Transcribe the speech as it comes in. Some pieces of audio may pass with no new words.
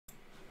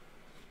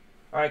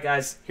Alright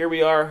guys, here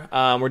we are.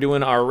 We're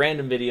doing our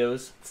random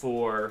videos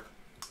for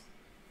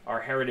our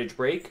Heritage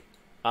break.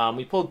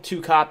 We pulled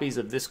 2 copies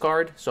of this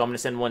card, so I'm going to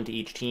send one to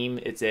each team.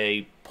 It's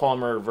a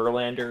Palmer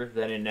Verlander,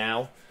 then and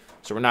now,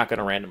 so we're not going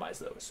to randomize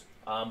those.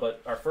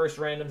 But our first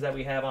randoms that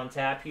we have on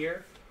tap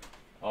here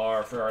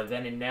are for our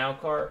then and now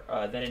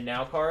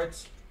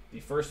cards. The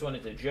first one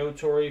is a Joe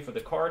Torre for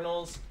the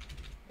Cardinals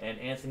and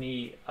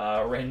Anthony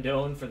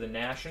Rendon for the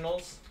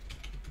Nationals.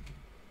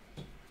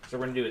 So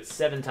we're going to do it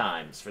 7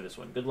 times for this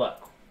one. Good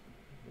luck.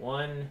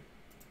 1,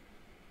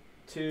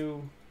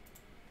 2,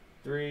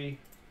 3,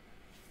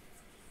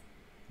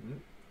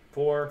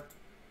 4,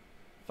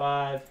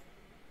 5,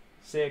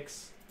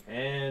 6,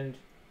 and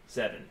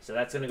 7. So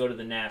that's going to go to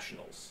the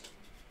Nationals.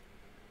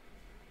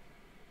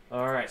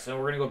 All right, so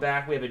we're going to go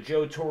back. We have a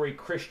Joe Torre,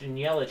 Christian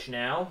Yelich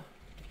now.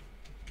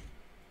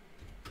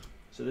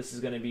 So this is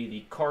going to be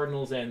the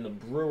Cardinals and the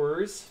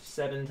Brewers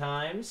 7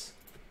 times.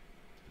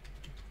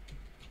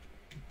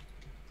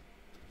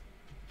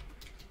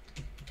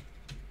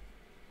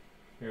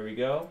 Here we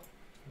go.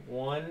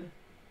 1,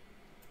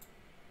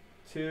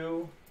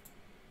 2,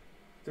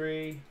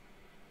 3,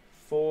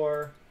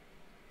 4,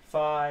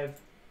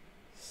 5,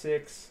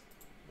 6,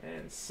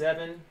 and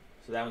 7.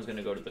 So that one's going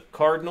to go to the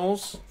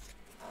Cardinals.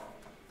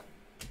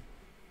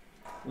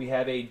 We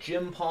have a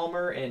Jim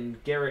Palmer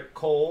and Garrett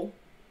Cole.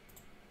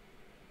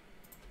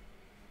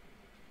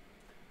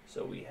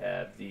 So we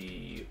have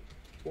the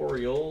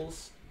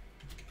Orioles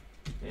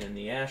and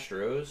the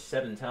Astros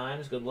 7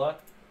 times. Good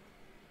luck.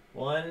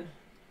 1,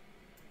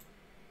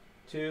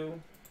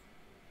 2,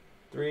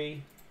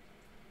 3,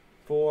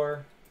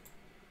 4,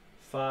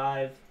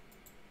 5,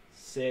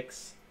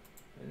 6,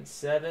 and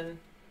 7.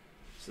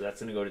 So that's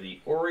going to go to the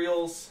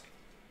Orioles.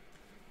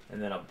 And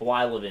then a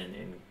Blyleven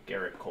and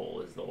Garrett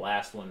Cole is the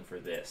last one for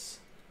this.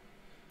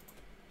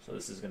 So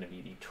this is going to be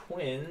the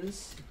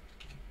Twins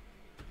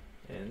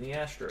and the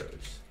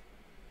Astros.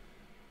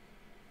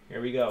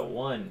 Here we go.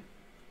 1,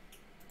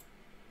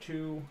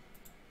 2,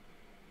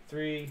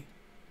 3,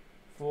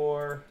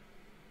 4,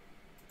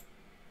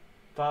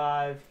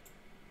 5,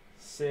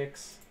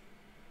 6,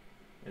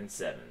 and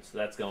 7. So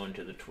that's going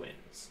to the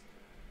Twins.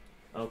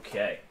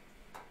 Okay.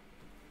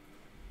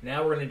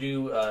 Now we're going to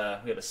do,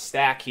 we have a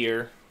stack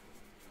here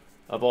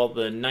of all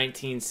the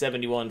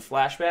 1971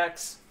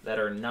 flashbacks that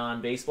are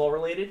non-baseball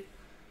related.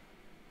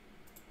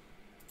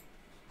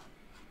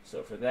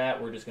 So for that,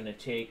 we're just going to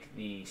take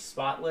the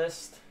spot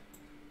list.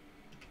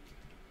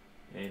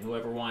 And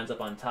whoever winds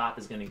up on top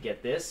is going to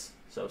get this.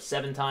 So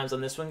 7 times on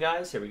this one,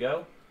 guys. Here we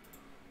go.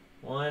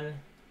 1,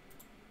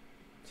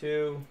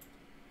 2,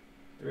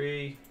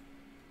 3,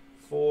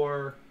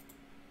 4,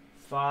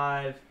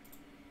 5,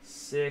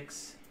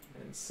 6,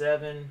 and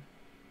 7.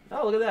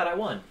 Oh, look at that. I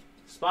won.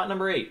 Spot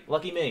number 8.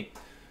 Lucky me.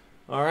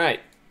 All right.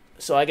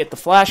 So I get the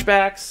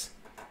flashbacks.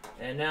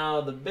 And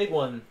now the big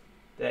one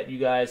that you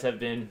guys have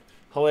been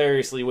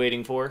hilariously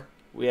waiting for.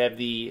 We have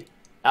the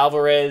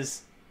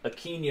Alvarez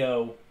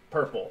Aquino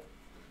purple.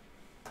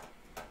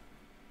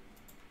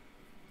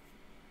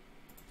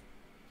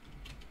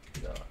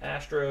 So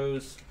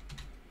Astros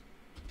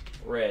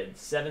red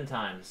 7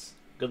 times.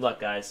 Good luck,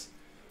 guys.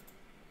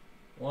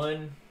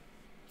 1,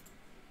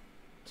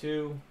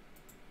 2,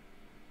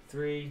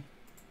 3,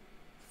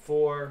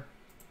 4,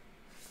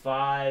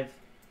 5,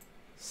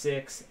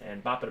 6,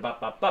 and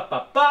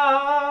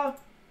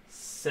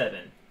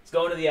 7. It's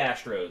going to the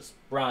Astros.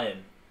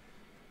 Brian.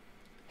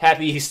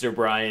 Happy Easter,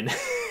 Brian.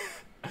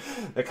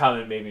 The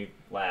comment made me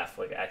laugh,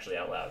 like actually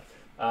out loud.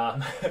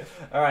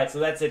 All right, so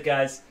that's it,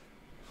 guys.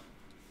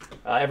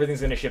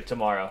 Everything's going to ship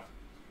tomorrow.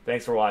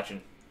 Thanks for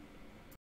watching.